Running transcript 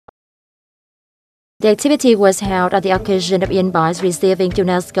The activity was held on the occasion of Yen Bai's receiving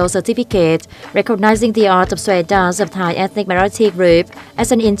UNESCO certificate, recognizing the art of sway dance of Thai ethnic minority group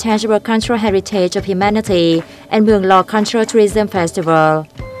as an intangible cultural heritage of humanity and Mueang Law Cultural Tourism Festival.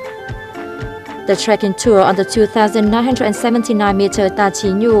 The trekking tour on the 2,979-meter Ta Chi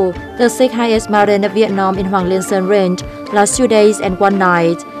Nhu, the sixth highest mountain of Vietnam in Hoang Liên Sơn Range, lasts 2 days and 1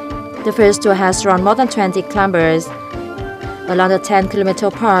 night. The first tour has drawn more than 20 climbers. Along the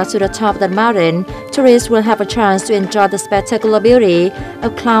 10-kilometer path to the top of the mountain, tourists will have a chance to enjoy the spectacular beauty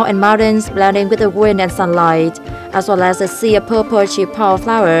of clouds and mountains blending with the wind and sunlight, as well as a sea of purple chipao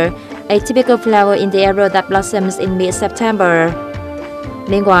flower, a typical flower in the area that blossoms in mid-September.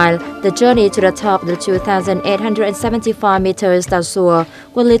 Meanwhile, the journey to the top of the 2,875 meters Ta Sur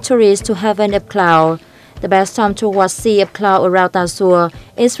will lead tourists to heaven of cloud. The best time to watch Sea of Cloud around Ta Sur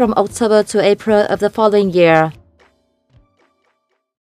is from October to April of the following year.